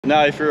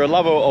Now, if you're a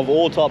lover of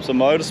all types of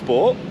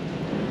motorsport,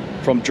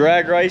 from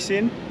drag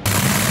racing,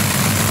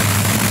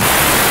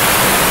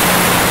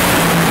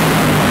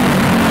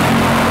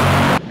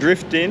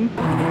 drifting,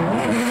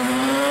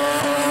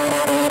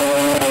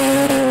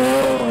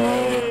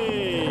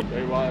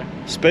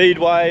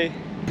 speedway.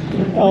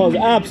 That was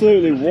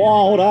absolutely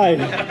wild, eh?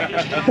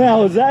 That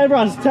was,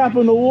 everyone's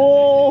tapping the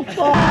wall.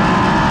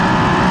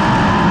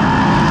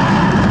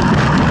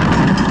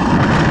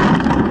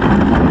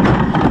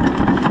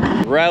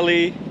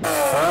 Rally.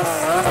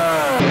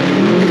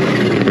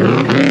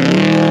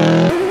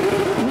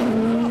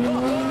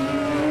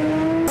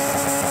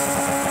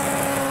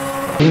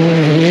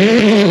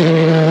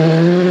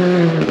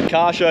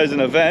 Car shows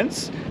and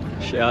events.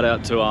 Shout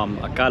out to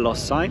Carlos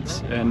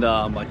Sainz and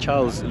my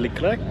Charles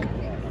Leclerc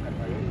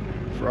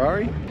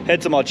Ferrari.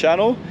 Head to my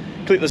channel,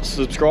 click the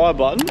subscribe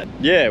button.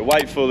 Yeah,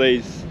 wait for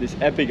this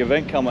epic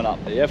event coming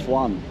up, the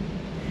F1.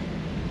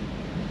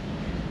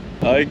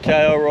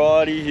 Okay,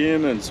 alrighty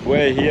humans,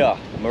 we're here.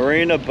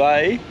 Marina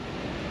Bay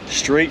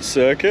Street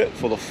Circuit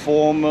for the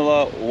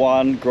Formula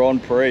 1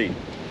 Grand Prix.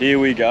 Here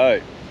we go.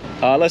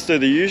 Let's do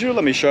the usual,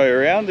 let me show you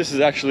around. This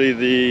is actually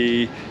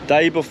the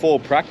day before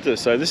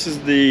practice, so this is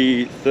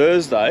the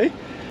Thursday.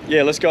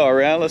 Yeah, let's go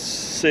around, let's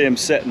see them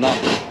setting up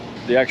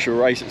the actual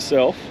race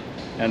itself.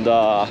 And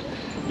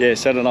yeah,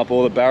 setting up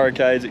all the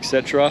barricades,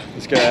 etc.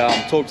 Let's go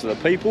talk to the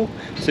people,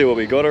 see what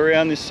we got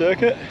around this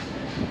circuit.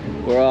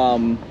 We're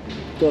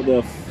got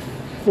the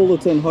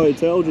Fullerton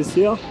Hotel just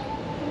here.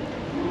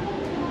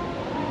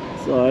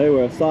 So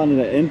we're starting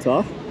to enter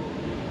a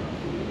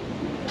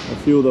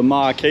few of the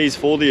marquees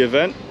for the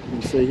event. You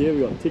can see here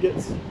we've got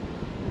tickets.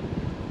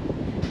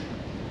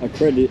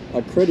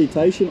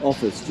 Accreditation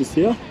office just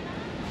here.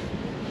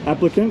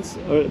 Applicants,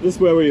 this is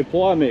where we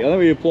apply, mate. I think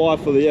we apply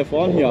for the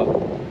F1 here.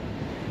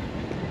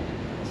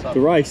 The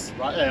race.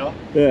 Right there?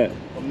 Yeah.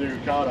 I'm new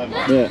Ricardo,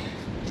 mate. Yeah.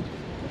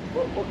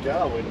 What car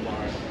are we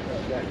tomorrow?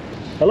 Okay.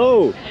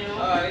 Hello.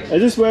 Hi. Is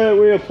this where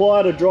we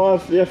apply to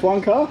drive the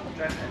F1 car?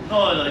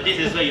 No, this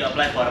is where you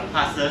apply for the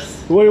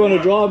passes. What do you want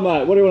to drive,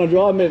 mate? What do you want to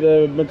drive, mate?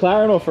 The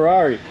McLaren or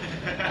Ferrari?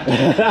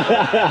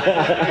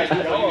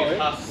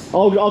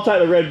 I'll take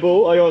the Red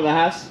Bull. Oh, you want the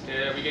Haas?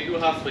 Yeah, we can do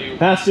Haas for you.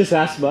 Haas, just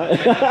Haas, mate.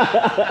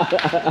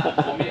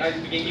 For me,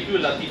 we can give you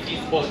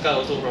Latifi sports car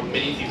also from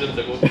many seasons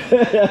ago.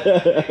 That's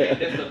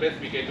the best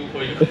we can do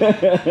for you.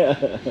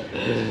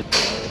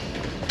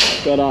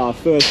 Got our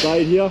first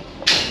aid here.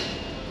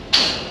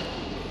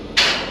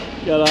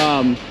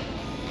 Got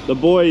the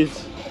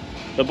boys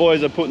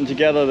are putting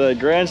together the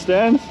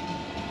grandstands.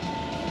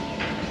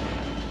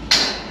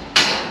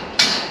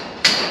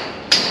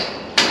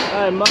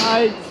 Hey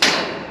mate,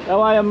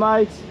 how are you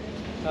mate?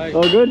 Hey.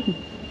 All good?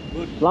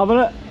 Good. Loving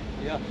it?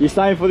 Yeah. You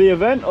staying for the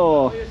event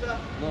or?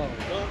 No.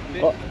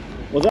 Oh,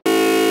 was that?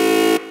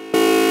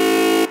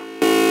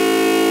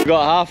 We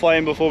got halfway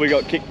in before we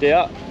got kicked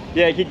out.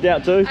 Yeah, kicked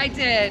out too? I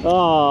did.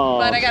 Oh.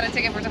 But I got a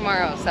ticket for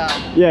tomorrow, so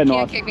Yeah, you nice.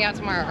 can't kick me out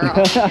tomorrow. Or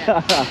else,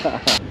 yeah.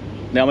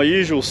 Now my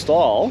usual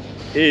style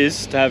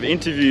is to have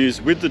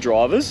interviews with the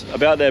drivers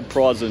about their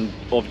prides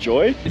of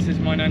joy. This is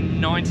my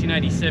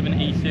 1987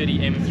 E30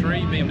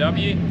 M3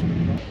 BMW.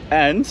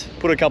 And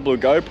put a couple of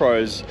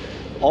GoPros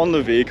on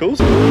the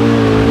vehicles.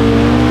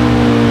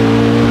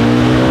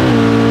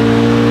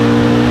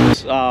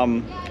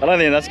 I don't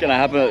think that's going to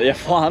happen at the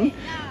F1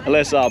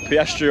 unless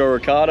Piastri or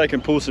Ricciardo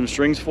can pull some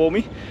strings for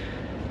me.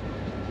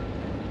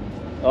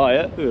 Oh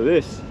yeah, look at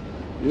this,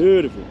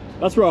 beautiful.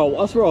 That's where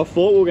I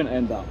thought we were going to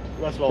end up.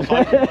 That's well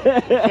taken.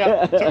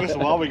 Yeah, took us a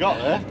while, we got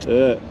there.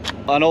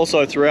 Yeah. And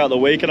also throughout the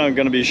weekend I'm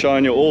going to be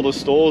showing you all the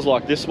stores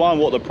like this one,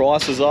 what the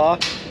prices are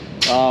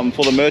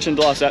for the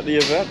merchandise at the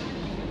event.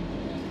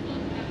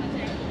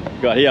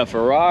 Got here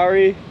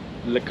Ferrari,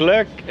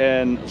 Leclerc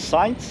and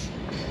Sainz,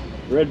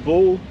 Red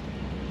Bull,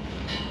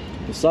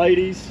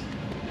 Mercedes,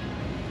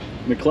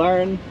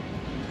 McLaren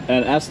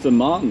and Aston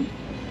Martin.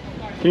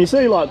 Can you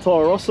see like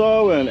Toro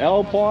Rosso and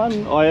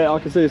Alpine? Oh yeah, I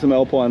can see some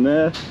Alpine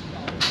there.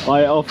 Oh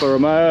yeah, Alfa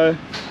Romeo.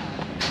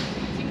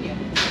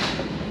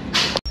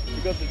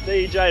 We've got the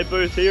DJ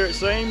booth here it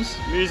seems,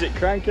 music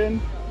cranking.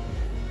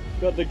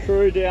 Got the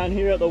crew down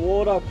here at the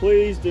water.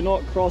 Please do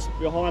not cross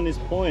behind this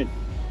point.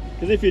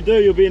 Because if you do,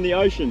 you'll be in the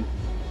ocean.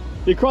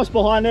 If you cross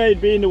behind there,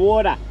 you'd be in the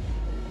water.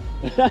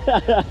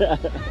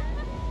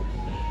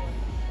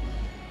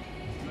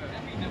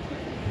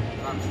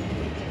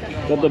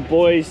 Got the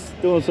boys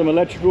doing some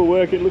electrical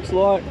work it looks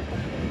like.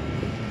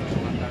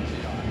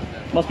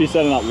 Must be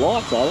setting up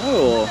lights, are they?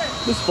 Or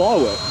this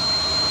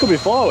fireworks? Could be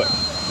fireworks.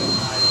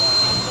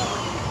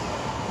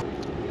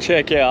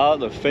 Check out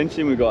the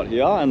fencing we got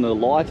here and the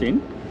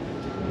lighting.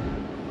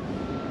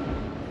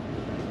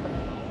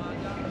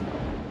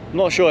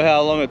 Not sure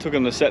how long it took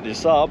them to set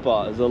this up,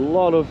 but there's a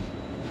lot of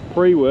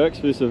pre-works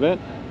for this event.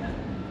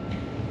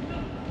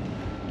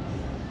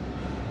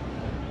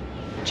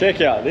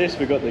 Check out this,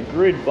 we've got the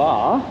grid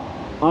bar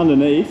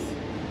underneath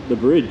the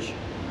bridge.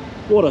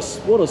 What a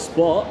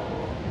spot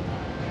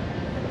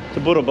to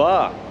put a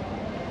bar.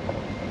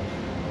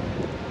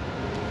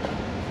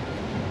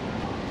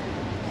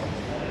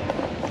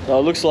 So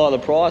it looks like the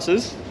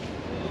prices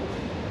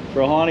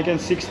for a Heineken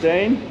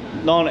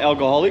 16,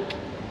 non-alcoholic,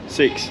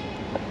 6.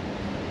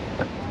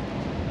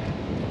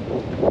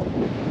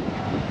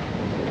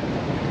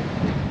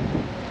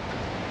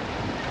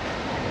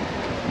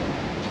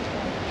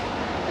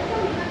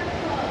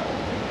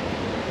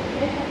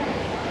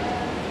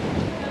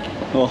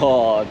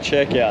 Oh,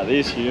 check out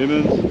this,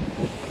 humans.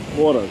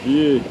 What a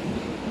view.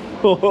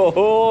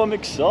 Oh, I'm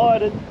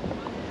excited.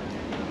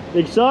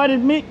 Excited,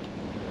 Mick?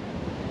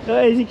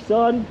 Oh, he's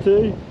excited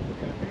too.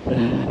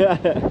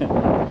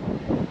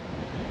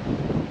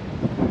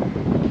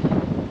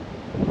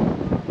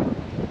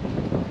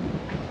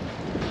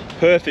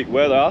 Perfect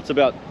weather. It's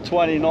about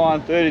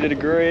 29, 30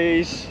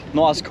 degrees.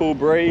 Nice cool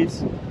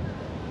breeze.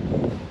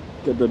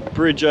 Got the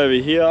bridge over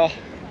here.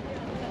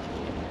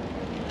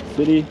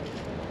 City.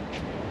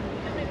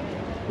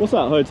 What's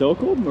that hotel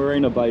called?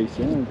 Marina Bay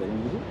Sands, I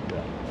think, is it?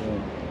 Yeah.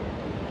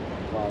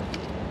 Wow.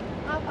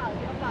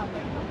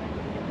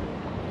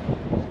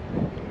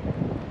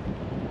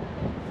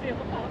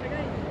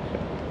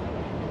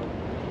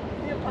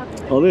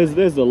 Oh,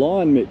 there's the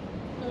line, Mick.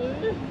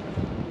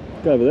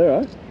 Go over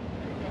there, eh?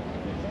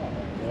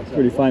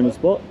 Pretty famous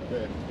spot.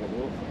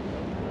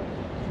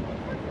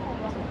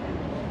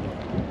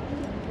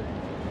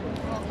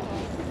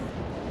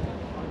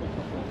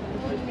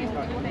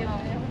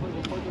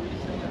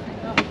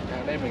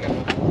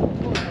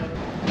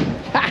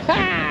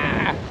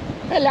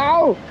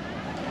 Hello!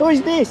 Who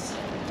is this?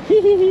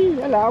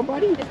 Hello,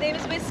 buddy. His name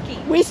is Whiskey.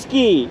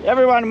 Whiskey!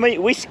 Everyone meet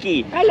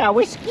Whiskey. Hello,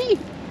 Whiskey!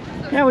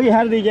 How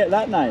did he get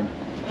that name?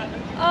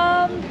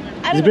 I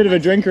He's a bit of a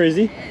drinker, is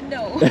he?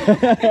 No.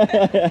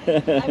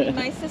 I mean,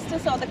 my sister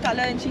saw the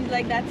color and she's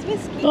like, that's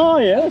Whiskey. Oh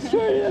yeah, that's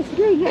true, that's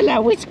good.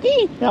 Hello,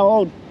 Whiskey! How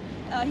old?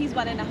 He's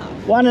 1.5.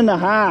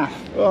 1.5.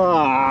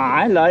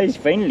 Oh, hello, he's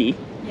friendly.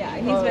 Yeah,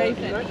 he's very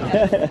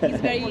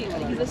friendly.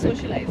 He's a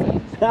socializer.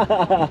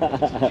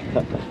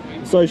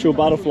 Social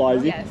butterfly,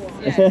 is he? Yes,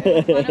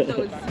 yeah, one of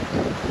those.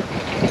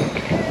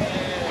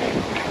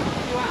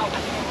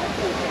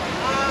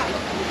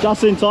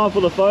 Just in time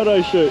for the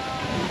photo shoot.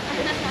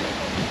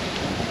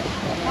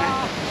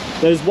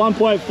 There's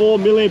 1.4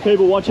 million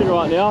people watching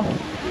right now.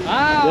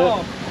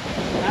 Wow.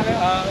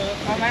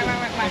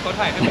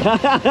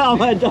 Oh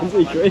my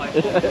Dusty Chris.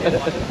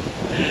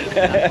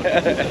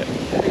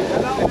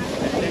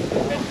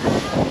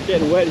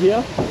 Getting wet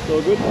here. It's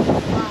all good.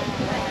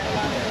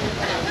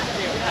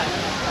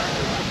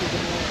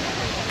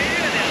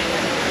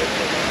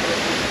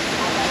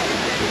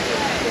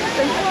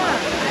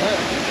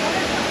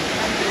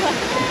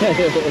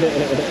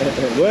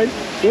 Good?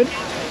 Good?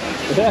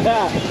 I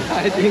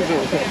think so.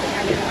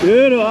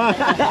 Good.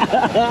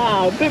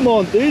 A bit more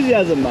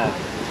enthusiasm, mate.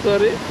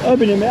 Sorry.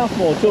 Open your mouth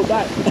more, tilt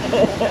back.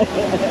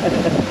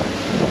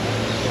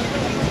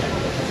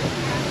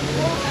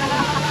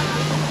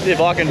 See if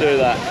I can do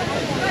that.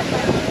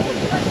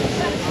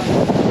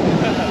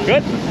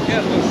 Good?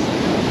 Yeah,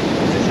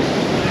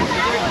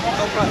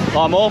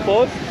 I'm all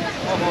forward.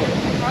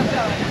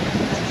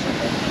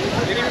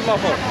 you need more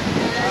for.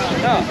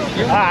 No,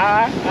 you.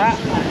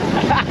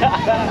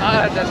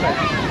 That's right.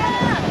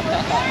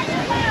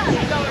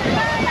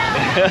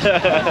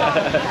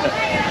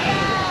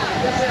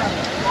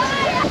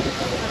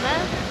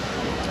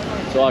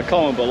 So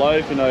comment below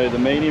if you know the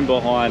meaning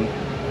behind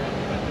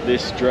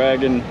this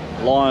dragon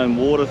lion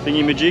water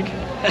thingy-majig.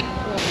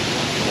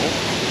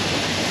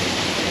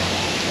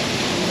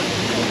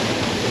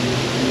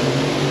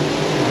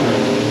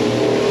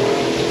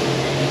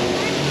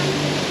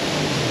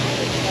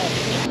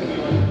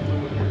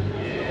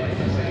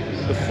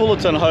 The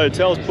Fullerton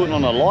Hotel's putting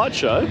on a light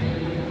show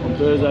on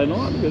Thursday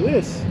night. Look at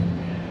this.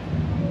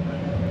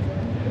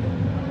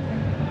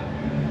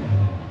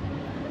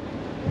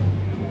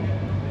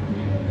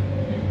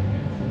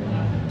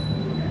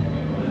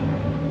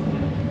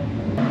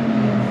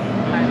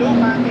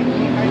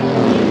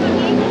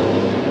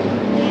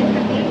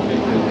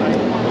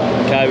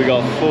 Okay, we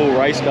got full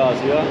race cars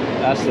here.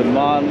 Aston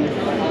Martin,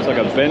 it's like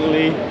a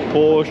Bentley,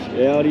 Porsche,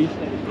 Audi.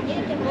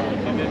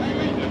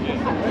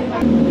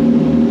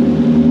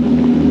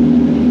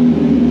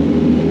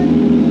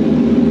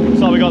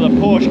 So we got the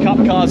Porsche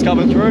Cup cars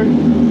coming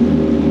through.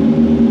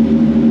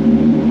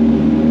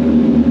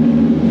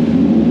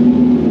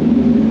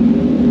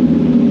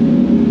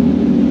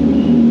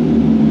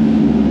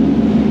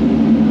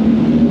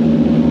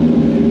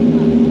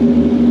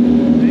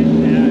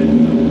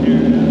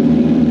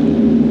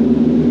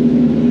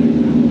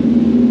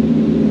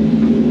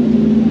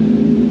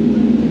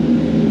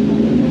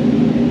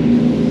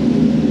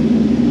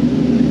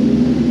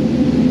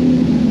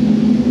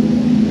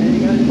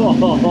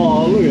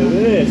 Oh, look at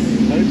this.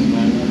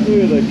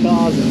 Look at the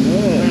cars in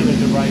there.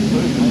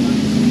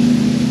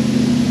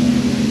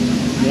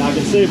 Yeah, I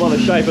can see by the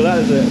shape of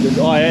that, there's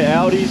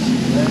Audis,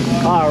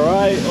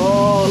 R8.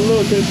 Oh,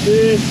 look at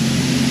this.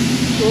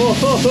 Oh,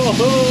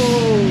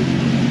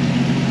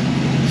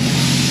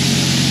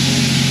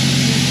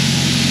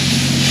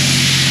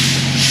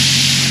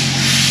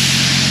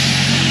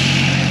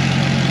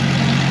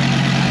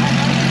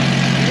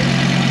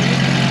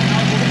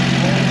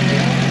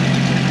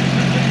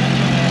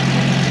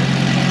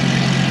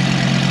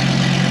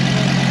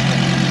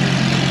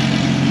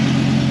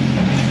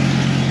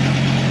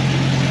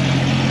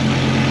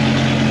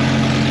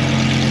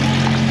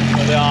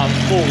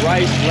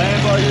 race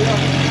Lambo here.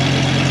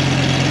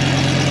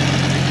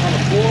 On the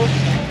fourth.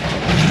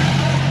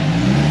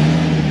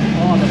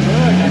 Oh, the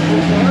bird, that's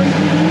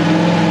also.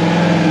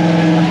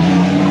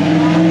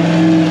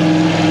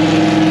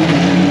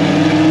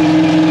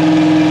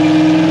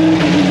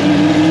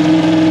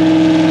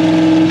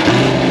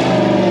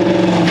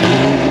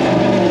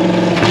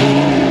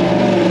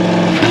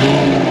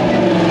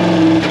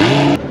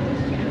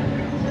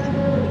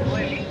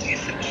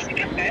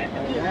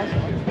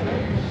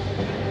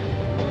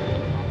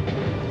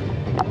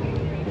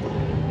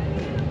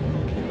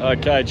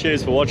 Okay,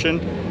 cheers for watching.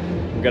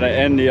 I'm gonna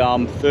end the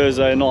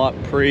Thursday night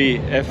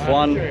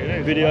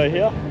pre-F1 video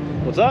here.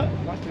 What's that?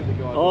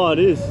 Oh, it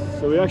is.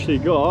 So we actually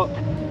got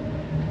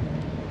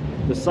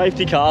the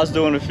safety cars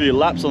doing a few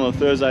laps on the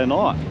Thursday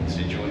night. Just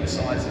enjoying the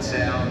sights and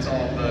sounds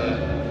of the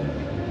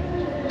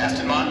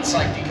Aston Martin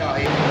safety car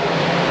here.